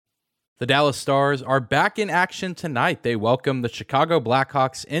The Dallas Stars are back in action tonight. They welcome the Chicago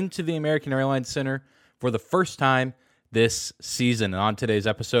Blackhawks into the American Airlines Center for the first time this season. And on today's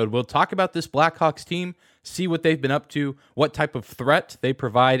episode, we'll talk about this Blackhawks team, see what they've been up to, what type of threat they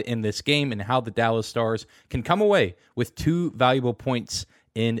provide in this game, and how the Dallas Stars can come away with 2 valuable points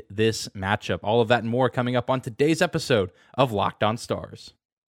in this matchup. All of that and more coming up on today's episode of Locked On Stars.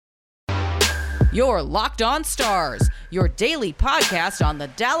 You're Locked On Stars, your daily podcast on the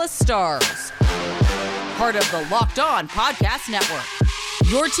Dallas Stars. Part of the Locked On Podcast Network,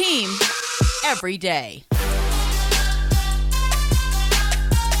 your team every day.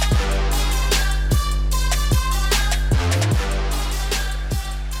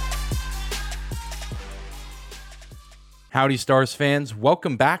 Howdy, Stars fans.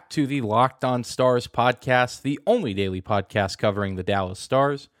 Welcome back to the Locked On Stars podcast, the only daily podcast covering the Dallas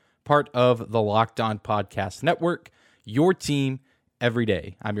Stars, part of the Locked On Podcast Network, your team every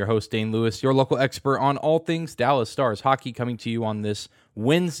day. I'm your host, Dane Lewis, your local expert on all things Dallas Stars hockey, coming to you on this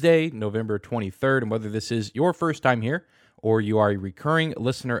Wednesday, November 23rd. And whether this is your first time here or you are a recurring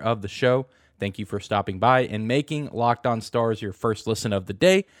listener of the show, thank you for stopping by and making Locked On Stars your first listen of the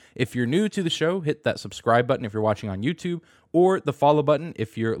day. If you're new to the show, hit that subscribe button if you're watching on YouTube, or the follow button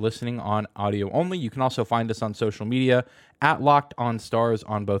if you're listening on audio only. You can also find us on social media at Locked On Stars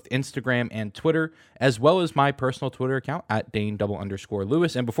on both Instagram and Twitter, as well as my personal Twitter account at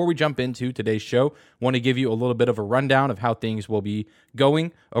Dane_Lewis. And before we jump into today's show, I want to give you a little bit of a rundown of how things will be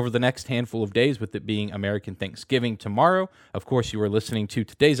going over the next handful of days, with it being American Thanksgiving tomorrow. Of course, you are listening to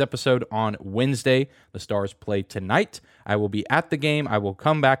today's episode on Wednesday. The Stars play tonight. I will be at the game. I will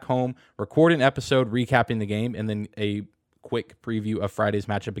come back home, record an episode recapping the game, and then a quick preview of Friday's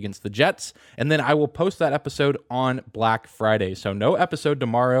matchup against the Jets. And then I will post that episode on Black Friday. So no episode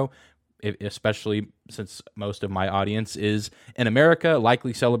tomorrow, especially since most of my audience is in America,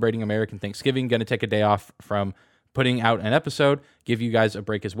 likely celebrating American Thanksgiving. Going to take a day off from putting out an episode, give you guys a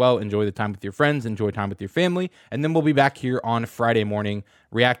break as well. Enjoy the time with your friends, enjoy time with your family, and then we'll be back here on Friday morning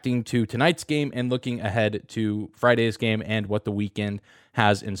reacting to tonight's game and looking ahead to Friday's game and what the weekend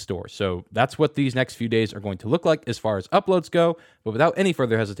has in store. So that's what these next few days are going to look like as far as uploads go. But without any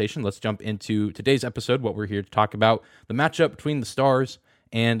further hesitation, let's jump into today's episode, what we're here to talk about, the matchup between the Stars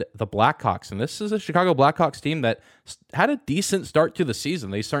and the Blackhawks. And this is a Chicago Blackhawks team that had a decent start to the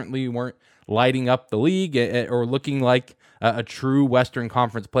season. They certainly weren't lighting up the league or looking like a true Western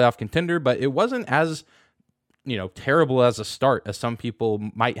Conference playoff contender, but it wasn't as terrible as a start as some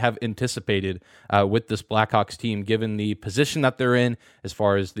people might have anticipated with this Blackhawks team, given the position that they're in as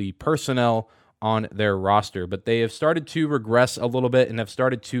far as the personnel on their roster. But they have started to regress a little bit and have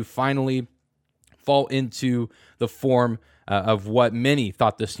started to finally fall into the form of what many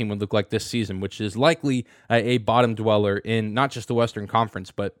thought this team would look like this season, which is likely a bottom dweller in not just the Western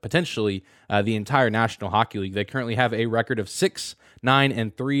Conference, but potentially the entire National Hockey League. They currently have a record of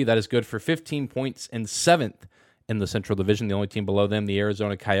 6-9-3. That is good for 15 points and 7th in the Central Division. The only team below them, the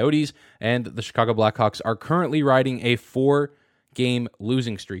Arizona Coyotes, and the Chicago Blackhawks are currently riding a 4-game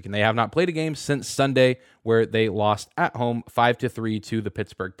losing streak, and they have not played a game since Sunday, where they lost at home 5-3 to the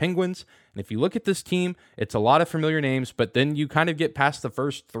Pittsburgh Penguins. And if you look at this team, it's a lot of familiar names, but then you kind of get past the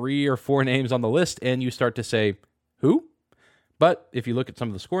first 3 or 4 names on the list and you start to say, who? But if you look at some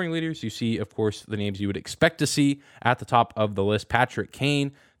of the scoring leaders, you see, of course, the names you would expect to see at the top of the list. Patrick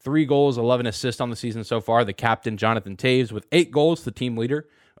Kane, 3 goals, 11 assists on the season so far. The captain, Jonathan Toews, with 8 goals, the team leader.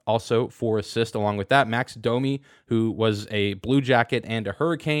 Also 4 assists along with that. Max Domi, who was a Blue Jacket and a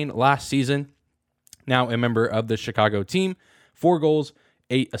Hurricane last season, now a member of the Chicago team. 4 goals,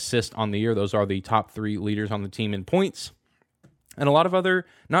 8 assists on the year. Those are the top 3 leaders on the team in points. And a lot of other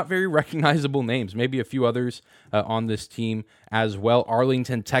not very recognizable names, maybe a few others on this team as well.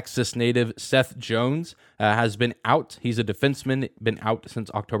 Arlington, Texas native Seth Jones has been out. He's a defenseman, been out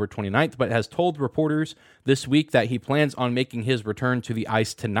since October 29th, but has told reporters this week that he plans on making his return to the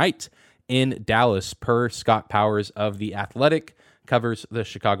ice tonight in Dallas, per Scott Powers of The Athletic. Covers the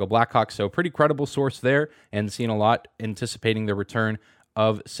Chicago Blackhawks, so pretty credible source there, and seen a lot anticipating the return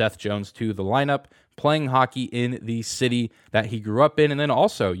of Seth Jones to the lineup, playing hockey in the city that he grew up in. And then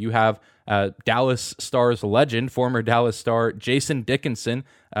also you have Dallas Stars legend, former Dallas Star Jason Dickinson,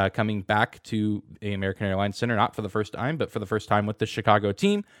 coming back to the American Airlines Center, not for the first time, but for the first time with the Chicago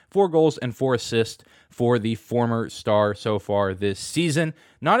team. 4 goals and 4 assists for the former Star so far this season.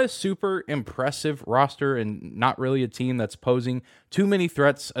 Not a super impressive roster, and not really a team that's posing too many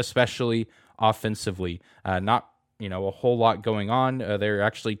threats, especially offensively. Not a whole lot going on. They're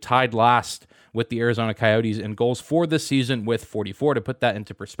actually tied last with the Arizona Coyotes in goals for this season with 44. To put that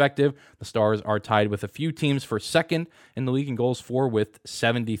into perspective, the Stars are tied with a few teams for second in the league in goals for with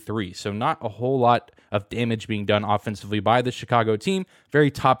 73. So not a whole lot of damage being done offensively by the Chicago team.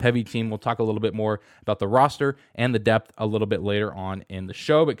 Very top-heavy team. We'll talk a little bit more about the roster and the depth a little bit later on in the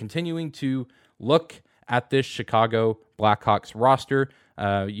show. But continuing to look at this Chicago Blackhawks roster,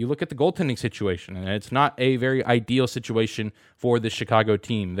 you look at the goaltending situation, and it's not a very ideal situation for the Chicago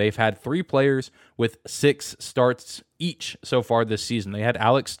team. They've had 3 players with 6 starts each so far this season. They had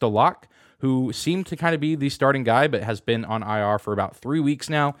Alex Stalock, who seemed to kind of be the starting guy, but has been on IR for about 3 weeks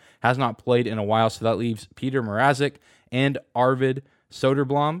now, has not played in a while, so that leaves Peter Mrazek and Arvid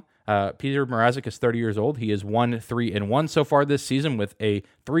Soderblom. Peter Mrazek is 30 years old. He is 1-3-1 so far this season with a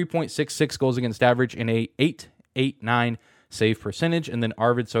 3.66 goals against average and a .889 save percentage. And then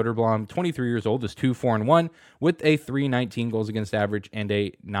Arvid Soderblom, 23 years old, is 2-4-1 with a 319 goals against average and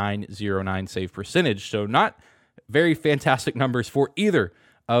a .909 save percentage. So not very fantastic numbers for either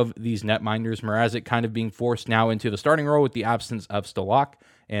of these netminders. Mrazek kind of being forced now into the starting role with the absence of Stalock,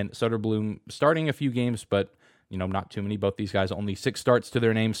 and Soderblom starting a few games, but not too many. Both these guys only 6 starts to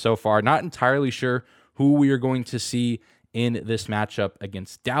their names so far. Not entirely sure who we are going to see in this matchup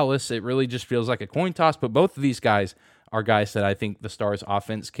against Dallas. It really just feels like a coin toss, but both of these guys are guys that I think the Stars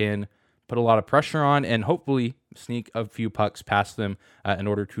offense can put a lot of pressure on and hopefully sneak a few pucks past them in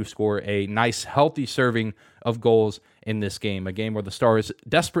order to score a nice, healthy serving of goals in this game. A game where the Stars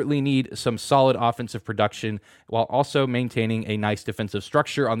desperately need some solid offensive production while also maintaining a nice defensive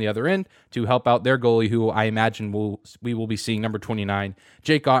structure on the other end to help out their goalie, who I imagine we will be seeing, number 29,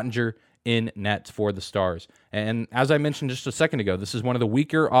 Jake Ottinger, in net for the Stars. And as I mentioned just a second ago, this is one of the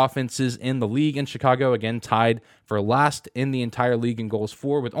weaker offenses in the league in Chicago, again tied for last in the entire league in goals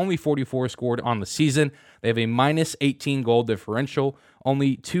for, with only 44 scored on the season. They have a -18 goal differential.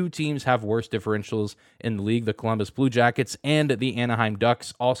 Only 2 teams have worse differentials in the league, the Columbus Blue Jackets and the Anaheim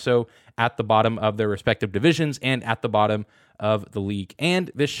Ducks, also at the bottom of their respective divisions and at the bottom of the league. And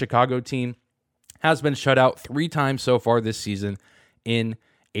this Chicago team has been shut out 3 times so far this season in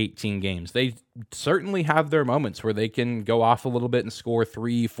 18 games. They certainly have their moments where they can go off a little bit and score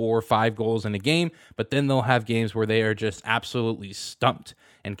 3, 4, 5 goals in a game, but then they'll have games where they are just absolutely stumped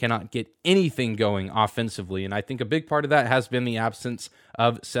and cannot get anything going offensively. And I think a big part of that has been the absence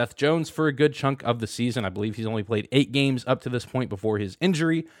of Seth Jones for a good chunk of the season. I believe he's only played 8 games up to this point before his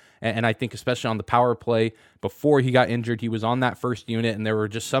injury. And I think especially on the power play, before he got injured, he was on that first unit, and there were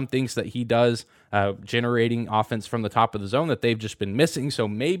just some things that he does generating offense from the top of the zone that they've just been missing. So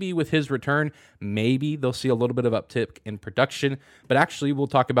maybe with his return, maybe they'll see a little bit of uptick in production. But actually, we'll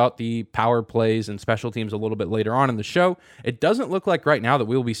talk about the power plays and special teams a little bit later on in the show. It doesn't look like right now that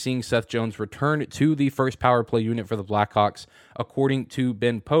we'll be seeing Seth Jones return to the first power play unit for the Blackhawks, according to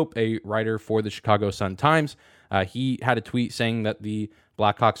Ben Pope, a writer for the Chicago Sun-Times. He had a tweet saying that the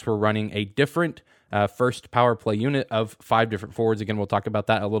Blackhawks were running a different first power play unit of 5 different forwards. Again, we'll talk about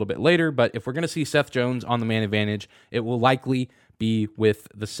that a little bit later, but if we're going to see Seth Jones on the man advantage, it will likely be with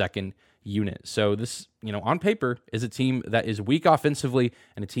the second unit. So this, on paper, is a team that is weak offensively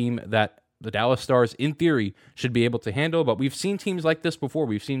and a team that the Dallas Stars, in theory, should be able to handle, but we've seen teams like this before.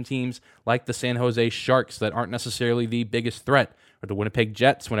 We've seen teams like the San Jose Sharks that aren't necessarily the biggest threat, or the Winnipeg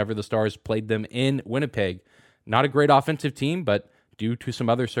Jets whenever the Stars played them in Winnipeg. Not a great offensive team, but due to some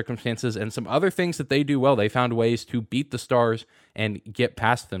other circumstances and some other things that they do well, they found ways to beat the Stars and get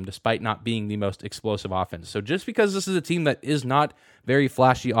past them despite not being the most explosive offense. So just because this is a team that is not very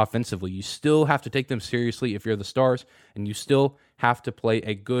flashy offensively, you still have to take them seriously if you're the Stars, and you still have to play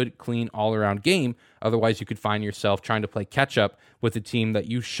a good, clean, all-around game. Otherwise, you could find yourself trying to play catch-up with a team that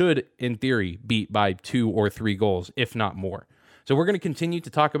you should, in theory, beat by 2 or 3 goals, if not more. So we're going to continue to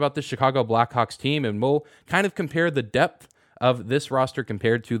talk about the Chicago Blackhawks team, and we'll kind of compare the depth of this roster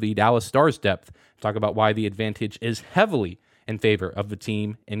compared to the Dallas Stars depth. Talk about why the advantage is heavily in favor of the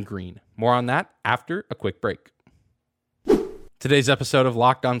team in green. More on that after a quick break. Today's episode of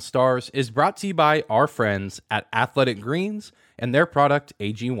Locked On Stars is brought to you by our friends at Athletic Greens and their product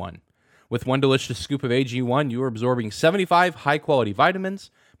AG1. With one delicious scoop of AG1, you are absorbing 75 high-quality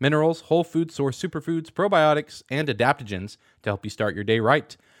vitamins, minerals, whole food source superfoods, probiotics, and adaptogens to help you start your day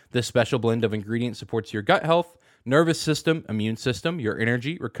right. This special blend of ingredients supports your gut health, nervous system, immune system, your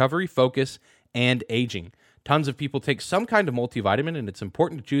energy, recovery, focus, and aging. Tons of people take some kind of multivitamin, and it's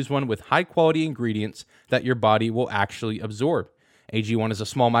important to choose one with high-quality ingredients that your body will actually absorb. AG1 is a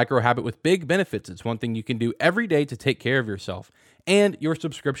small micro habit with big benefits. It's one thing you can do every day to take care of yourself. And your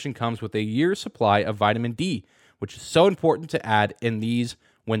subscription comes with a year's supply of vitamin D, which is so important to add in these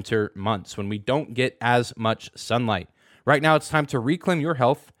winter months when we don't get as much sunlight. Right now, it's time to reclaim your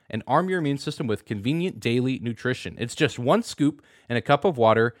health and arm your immune system with convenient daily nutrition. It's just one scoop in a cup of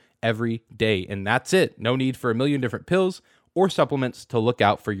water every day, and that's it. No need for a million different pills or supplements to look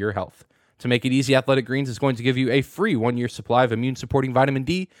out for your health. To make it easy, Athletic Greens is going to give you a free 1-year supply of immune-supporting vitamin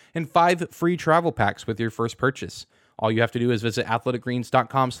D and 5 free travel packs with your first purchase. All you have to do is visit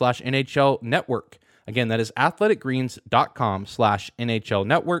athleticgreens.com/NHL Network. Again, that is athleticgreens.com/NHL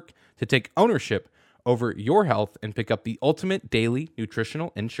Network to take ownership over your health and pick up the ultimate daily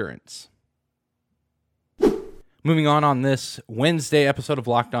nutritional insurance. Moving on this Wednesday episode of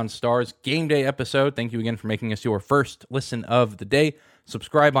Locked On Stars, game day episode. Thank you again for making us your first listen of the day.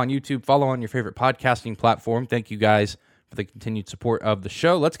 Subscribe on YouTube, follow on your favorite podcasting platform. Thank you guys for the continued support of the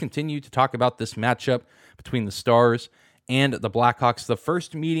show. Let's continue to talk about this matchup between the Stars and the Blackhawks, the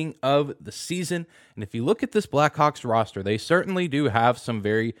first meeting of the season. And if you look at this Blackhawks roster, they certainly do have some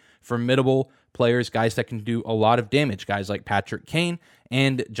very formidable players, guys that can do a lot of damage, guys like Patrick Kane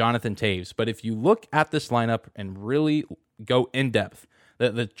and Jonathan Toews. But if you look at this lineup and really go in depth,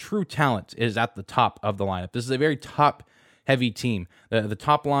 the true talent is at the top of the lineup. This is a very top-heavy team. The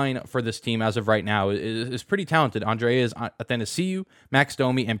top line for this team as of right now is pretty talented. Andreas Athanasiou, Max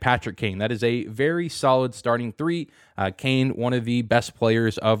Domi, and Patrick Kane. That is a very solid starting three. Kane, one of the best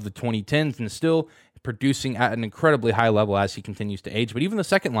players of the 2010s, and still producing at an incredibly high level as he continues to age. But even the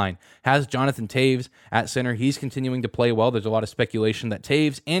second line has Jonathan Toews at center. He's continuing to play well. There's a lot of speculation that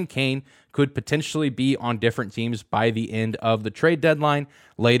Toews and Kane could potentially be on different teams by the end of the trade deadline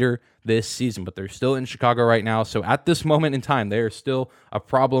later this season, but they're still in Chicago right now. So at this moment in time, they are still a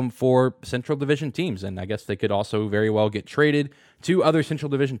problem for Central Division teams, and I guess they could also very well get traded to other Central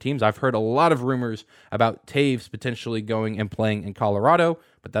Division teams. I've heard a lot of rumors about Toews potentially going and playing in Colorado,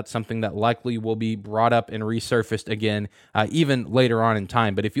 but that's something that likely will be brought up and resurfaced again even later on in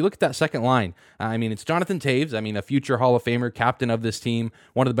time. But if you look at that second line, it's Jonathan Toews, a future Hall of Famer, captain of this team,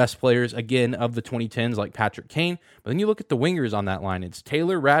 one of the best players, again, of the 2010s, like Patrick Kane. But then you look at the wingers on that line. It's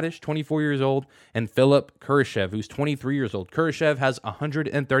Taylor Radish, 24 years old, and Philip Kurashev, who's 23 years old. Kurashev has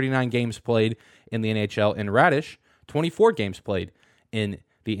 139 games played in the NHL, and Radish, 24 games played in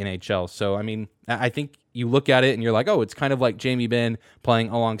the NHL. So, I think you look at it and you're like, oh, it's kind of like Jamie Benn playing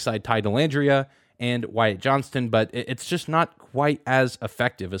alongside Ty Dellandrea and Wyatt Johnston, but it's just not quite as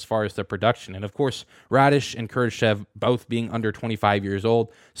effective as far as the production. And of course, Radish and Kurashev both being under 25 years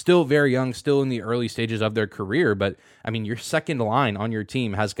old, still very young, still in the early stages of their career. But your second line on your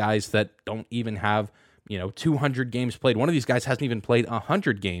team has guys that don't even have 200 games played. One of these guys hasn't even played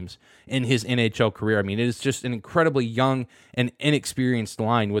 100 games in his NHL career. It is just an incredibly young and inexperienced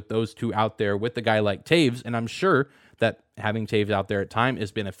line with those two out there with a guy like Toews, and I'm sure that having Toews out there at time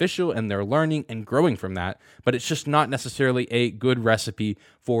is beneficial, and they're learning and growing from that, but it's just not necessarily a good recipe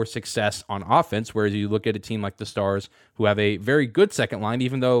for success on offense, whereas you look at a team like the Stars, who have a very good second line,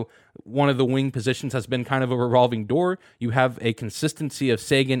 even though one of the wing positions has been kind of a revolving door. You have a consistency of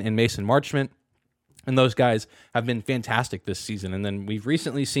Seguin and Mason Marchment, and those guys have been fantastic this season. And then we've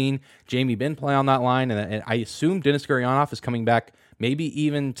recently seen Jamie Benn play on that line, and I assume Denis Gurianov is coming back maybe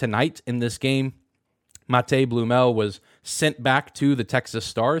even tonight in this game. Mate Blumel was sent back to the Texas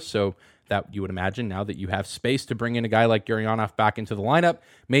Stars, so that you would imagine now that you have space to bring in a guy like Gurianov back into the lineup,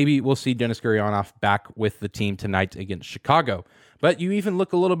 maybe we'll see Denis Gurianov back with the team tonight against Chicago. But you even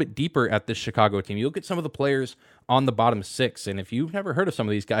look a little bit deeper at this Chicago team. You look at some of the players on the bottom six, and if you've never heard of some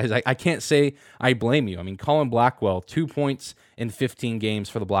of these guys, I can't say I blame you. Colin Blackwell, 2 points in 15 games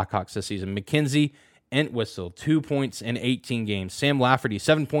for the Blackhawks this season. Mackenzie Entwistle, 2 points in 18 games. Sam Lafferty,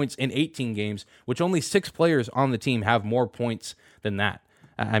 7 points in 18 games, which only 6 players on the team have more points than that.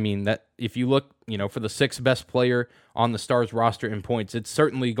 That if you look, for the 6th best player on the Stars roster in points, it's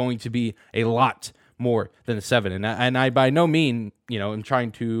certainly going to be a lot more than 7. And I by no mean, am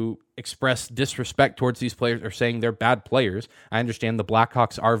trying to express disrespect towards these players or saying they're bad players. I understand the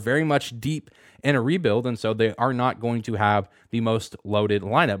Blackhawks are very much deep in a rebuild, and so they are not going to have the most loaded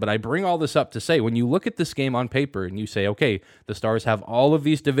lineup. But I bring all this up to say, when you look at this game on paper and you say, okay, the Stars have all of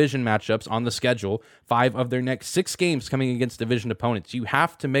these division matchups on the schedule, 5 of their next 6 games coming against division opponents, you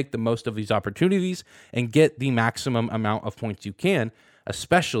have to make the most of these opportunities and get the maximum amount of points you can,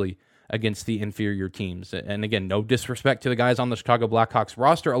 especially against the inferior teams. And again, no disrespect to the guys on the Chicago Blackhawks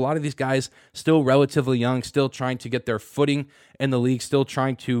roster. A lot of these guys still relatively young, still trying to get their footing in the league, still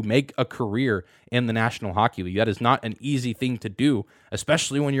trying to make a career in the National Hockey League. That is not an easy thing to do,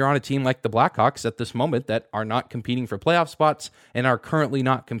 especially when you're on a team like the Blackhawks at this moment that are not competing for playoff spots and are currently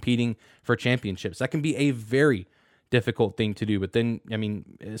not competing for championships. That can be a very difficult thing to do. But then, I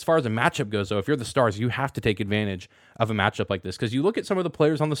mean, as far as a matchup goes, though, if you're the Stars, you have to take advantage of a matchup like this, because you look at some of the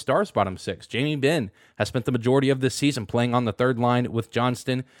players on the Stars' bottom six. Jamie Benn has spent the majority of this season playing on the third line with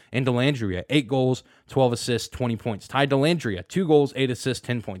Johnston and Dellandrea. 8 goals, 12 assists, 20 points. Ty Dellandrea, 2 goals, 8 assists,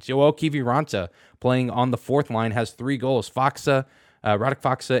 10 points. Yoel Kiviranta playing on the fourth line has 3 goals. Faksa, Radek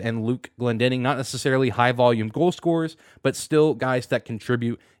Faksa and Luke Glendening, not necessarily high-volume goal scorers, but still guys that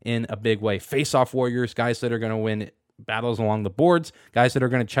contribute in a big way. Face-off warriors, guys that are going to win battles along the boards, guys that are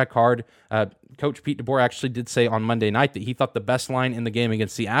going to check hard. Coach Pete DeBoer actually did say on Monday night that he thought the best line in the game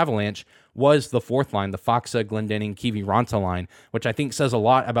against the Avalanche was the fourth line, the Faksa, Glendening, Kiviranta line, which I think says a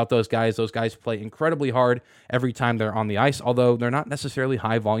lot about those guys. Those guys play incredibly hard every time they're on the ice, although they're not necessarily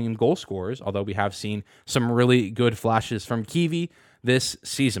high-volume goal scorers, although we have seen some really good flashes from Kivi this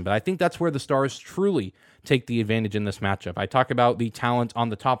season. But I think that's where the Stars truly take the advantage in this matchup. I talk about the talent on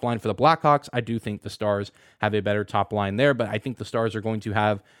the top line for the Blackhawks. I do think the Stars have a better top line there, but I think the Stars are going to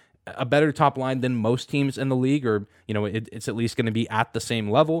have a better top line than most teams in the league, or, you know, it's at least going to be at the same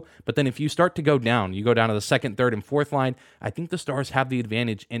level. But then if you start to go down, you go down to the second, third, and fourth line, I think the Stars have the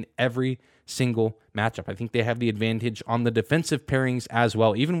advantage in every single matchup. I think they have the advantage on the defensive pairings as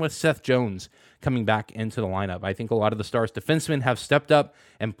well, even with Seth Jones coming back into the lineup. I think a lot of the Stars defensemen have stepped up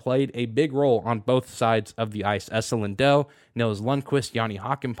and played a big role on both sides of the ice. Esa Lindell, Nils Lundqvist, Yanni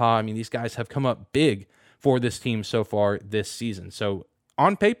Hakanpää, I mean, these guys have come up big for this team so far this season. So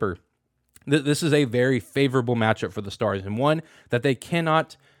on paper, this is a very favorable matchup for the Stars, and one that they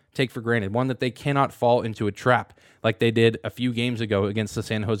cannot take for granted, one that they cannot fall into a trap like they did a few games ago against the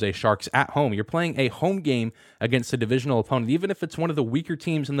San Jose Sharks at home. You're playing a home game against a divisional opponent. Even if it's one of the weaker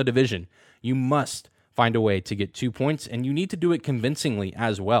teams in the division, you must find a way to get 2 points, and you need to do it convincingly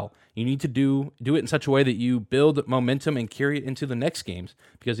as well. You need to do it in such a way that you build momentum and carry it into the next games,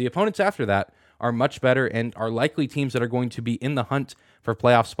 because the opponents after that are much better and are likely teams that are going to be in the hunt for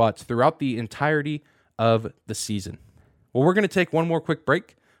playoff spots throughout the entirety of the season. Well, we're going to take one more quick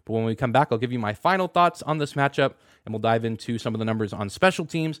break, but when we come back, I'll give you my final thoughts on this matchup, and we'll dive into some of the numbers on special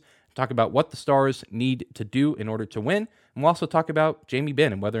teams, talk about what the Stars need to do in order to win, and we'll also talk about Jamie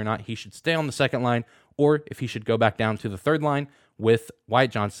Benn and whether or not he should stay on the second line or if he should go back down to the third line with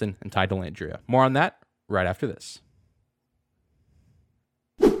Wyatt Johnston and Ty Dellandrea. More on that right after this.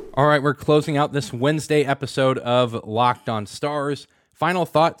 All right, we're closing out this Wednesday episode of Locked on Stars. Final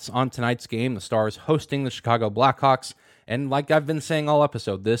thoughts on tonight's game, the Stars hosting the Chicago Blackhawks. And like I've been saying all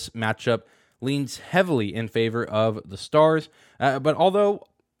episode, this matchup leans heavily in favor of the Stars. But although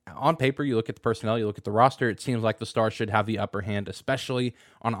on paper, you look at the personnel, you look at the roster, it seems like the Stars should have the upper hand, especially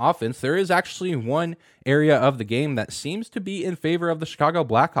on offense. There is actually one area of the game that seems to be in favor of the Chicago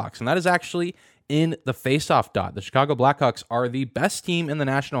Blackhawks, and that is actually in the faceoff dot. The Chicago Blackhawks are the best team in the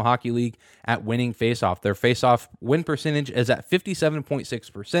National Hockey League at winning faceoff. Their faceoff win percentage is at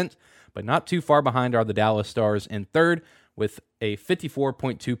 57.6%, but not too far behind are the Dallas Stars in third with a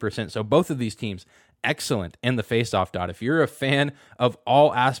 54.2%. So both of these teams excellent in the faceoff dot. If you're a fan of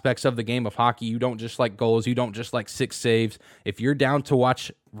all aspects of the game of hockey, you don't just like goals, you don't just like 6 saves. If you're down to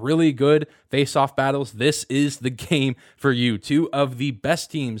watch really good faceoff battles, this is the game for you. Two of the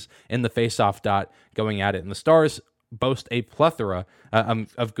best teams in the faceoff dot going at it. And the Stars boast a plethora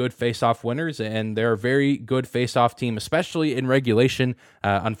of good face-off winners, and they're a very good face-off team, especially in regulation.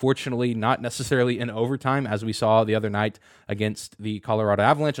 Unfortunately, not necessarily in overtime, as we saw the other night against the Colorado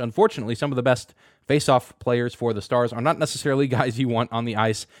Avalanche. Unfortunately, some of the best face-off players for the Stars are not necessarily guys you want on the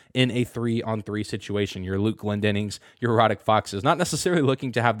ice in a 3-on-3 situation. Your Luke Glendenings, your Radek Foxes, not necessarily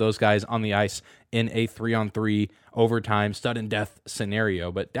looking to have those guys on the ice in a 3-on-3 overtime sudden death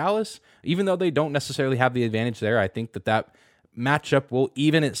scenario. But Dallas, even though they don't necessarily have the advantage there, I think that matchup will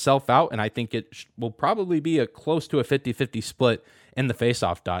even itself out, and I think it will probably be a close to a 50-50 split in the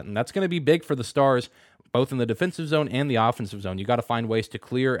faceoff dot, and that's going to be big for the Stars, both in the defensive zone and the offensive zone. You got to find ways to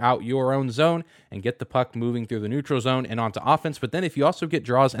clear out your own zone and get the puck moving through the neutral zone and onto offense, but then if you also get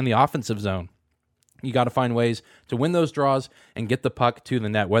draws in the offensive zone, you got to find ways to win those draws and get the puck to the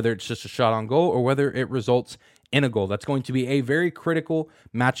net, whether it's just a shot on goal or whether it results in a goal. That's going to be a very critical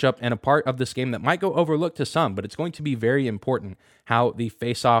matchup and a part of this game that might go overlooked to some, but it's going to be very important how the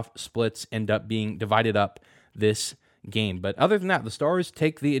face-off splits end up being divided up this game. But other than that, the Stars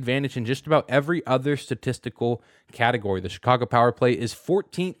take the advantage in just about every other statistical category. The Chicago power play is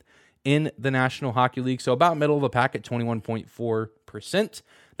 14th in the National Hockey League, so about middle of the pack at 21.4%.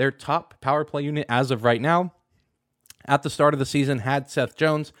 Their top power play unit as of right now, at the start of the season, had Seth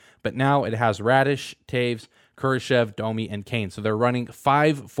Jones, but now it has Radish, Taves, Kurashev, Domi, and Kane. So they're running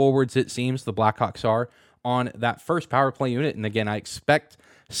 5 forwards, it seems, the Blackhawks are, on that first power play unit. And again, I expect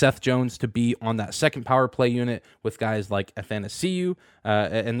Seth Jones to be on that second power play unit with guys like Athanasiou.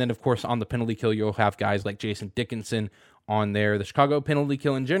 And then, of course, on the penalty kill, you'll have guys like Jason Dickinson on there. The Chicago penalty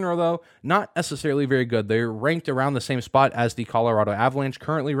kill in general, though, not necessarily very good. They're ranked around the same spot as the Colorado Avalanche,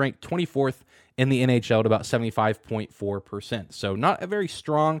 currently ranked 24th in the NHL at about 75.4%. So not a very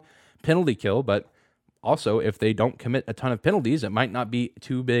strong penalty kill, but also, if they don't commit a ton of penalties, it might not be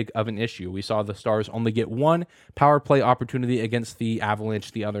too big of an issue. We saw the Stars only get one power play opportunity against the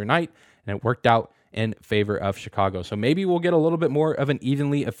Avalanche the other night, and it worked out in favor of Chicago. So maybe we'll get a little bit more of an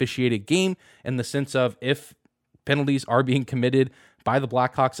evenly officiated game in the sense of if penalties are being committed by the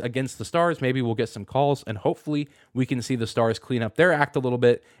Blackhawks against the Stars, maybe we'll get some calls, and hopefully we can see the Stars clean up their act a little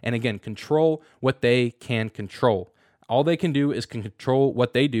bit and, again, control what they can control. All they can do is control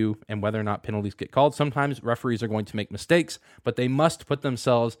what they do and whether or not penalties get called. Sometimes referees are going to make mistakes, but they must put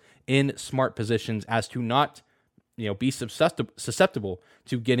themselves in smart positions as to not, be susceptible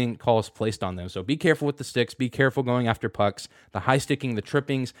to getting calls placed on them. So be careful with the sticks. Be careful going after pucks. The high sticking, the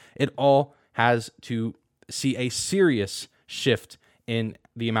trippings, it all has to see a serious shift in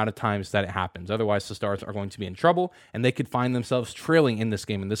the amount of times that it happens. Otherwise, the Stars are going to be in trouble, and they could find themselves trailing in this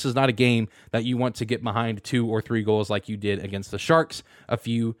game. And this is not a game that you want to get behind 2 or 3 goals like you did against the Sharks a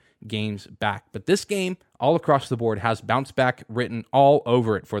few games back. But this game, all across the board, has bounce back written all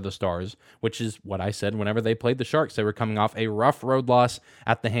over it for the Stars, which is what I said whenever they played the Sharks. They were coming off a rough road loss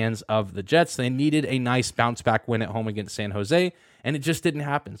at the hands of the Jets. They needed a nice bounce back win at home against San Jose, and it just didn't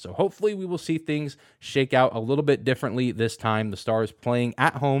happen. So hopefully we will see things shake out a little bit differently this time. The Stars playing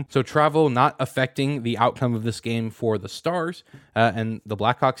at home, so travel not affecting the outcome of this game for the Stars, and the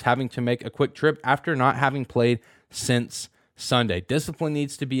Blackhawks having to make a quick trip after not having played since Sunday. Discipline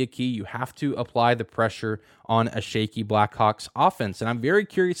needs to be a key. You have to apply the pressure on a shaky Blackhawks offense. And I'm very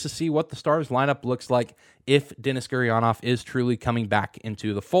curious to see what the Stars lineup looks like if Denis Gurianov is truly coming back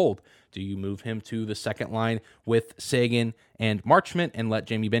into the fold. Do you move him to the second line with Seguin and Marchment and let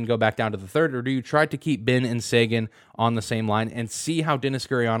Jamie Benn go back down to the third? Or do you try to keep Benn and Seguin on the same line and see how Denis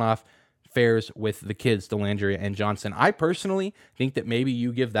Gurianov fares with the kids, Dellandrea and Johnson? I personally think that maybe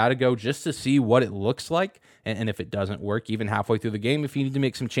you give that a go just to see what it looks like. And if it doesn't work, even halfway through the game, if you need to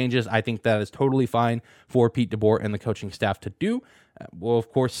make some changes, I think that is totally fine for Pete DeBoer and the coaching staff to do. We'll,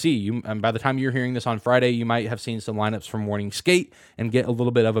 of course, see. By the time you're hearing this on Friday, you might have seen some lineups from morning skate and get a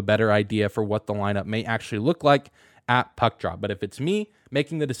little bit of a better idea for what the lineup may actually look like at puck drop. But if it's me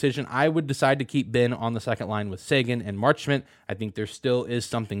making the decision, I would decide to keep Benn on the second line with Seguin and Marchment. I think there still is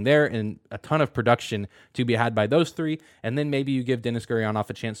something there and a ton of production to be had by those three. And then maybe you give Denis Gurianov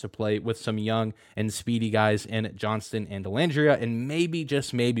a chance to play with some young and speedy guys in Johnston and Dellandrea. And maybe,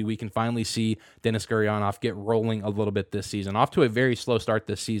 just maybe, we can finally see Denis Gurianov get rolling a little bit this season. Off to a very slow start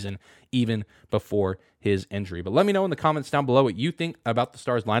this season, even before his injury. But let me know in the comments down below what you think about the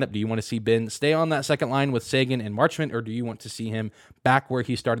Stars lineup. Do you want to see Benn stay on that second line with Seguin and Marchment, or do you want to see him back where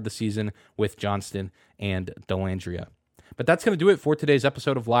he started the season with Johnston and Dellandrea? But that's going to do it for today's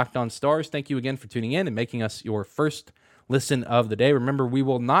episode of Locked On Stars. Thank you again for tuning in and making us your first listen of the day. Remember, we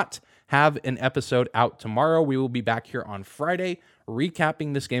will not have an episode out tomorrow. We will be back here on Friday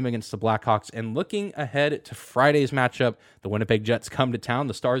recapping this game against the Blackhawks and looking ahead to Friday's matchup. The Winnipeg Jets come to town.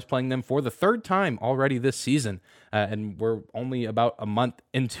 The Stars playing them for the third time already this season, and we're only about a month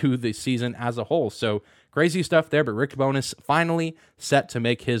into the season as a whole. So crazy stuff there, but Rick Bowness finally set to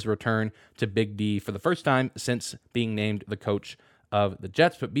make his return to Big D for the first time since being named the coach of the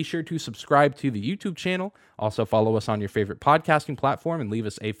Jets. But be sure to subscribe to the YouTube channel. Also follow us on your favorite podcasting platform and leave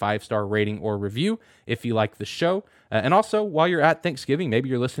us a 5-star rating or review if you like the show. And also, while you're at Thanksgiving, maybe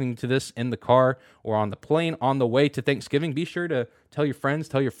you're listening to this in the car or on the plane on the way to Thanksgiving, be sure to tell your friends,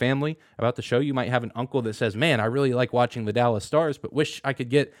 tell your family about the show. You might have an uncle that says, man, I really like watching the Dallas Stars, but wish I could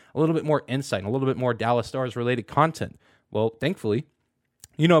get a little bit more insight and a little bit more Dallas Stars related content. Well, thankfully,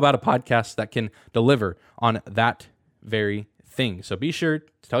 you know about a podcast that can deliver on that very thing. So be sure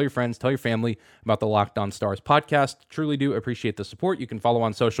to tell your friends, tell your family about the Locked On Stars podcast. Truly do appreciate the support. You can follow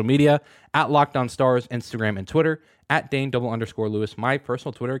on social media at Locked On Stars, Instagram and Twitter, at Dane_Lewis, my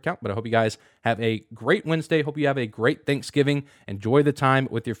personal Twitter account. But I hope you guys have a great Wednesday. Hope you have a great Thanksgiving. Enjoy the time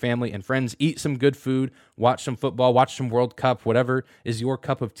with your family and friends. Eat some good food. Watch some football. Watch some World Cup. Whatever is your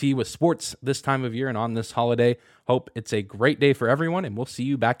cup of tea with sports this time of year and on this holiday. Hope it's a great day for everyone. And we'll see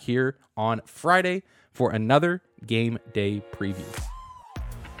you back here on Friday for another game day preview.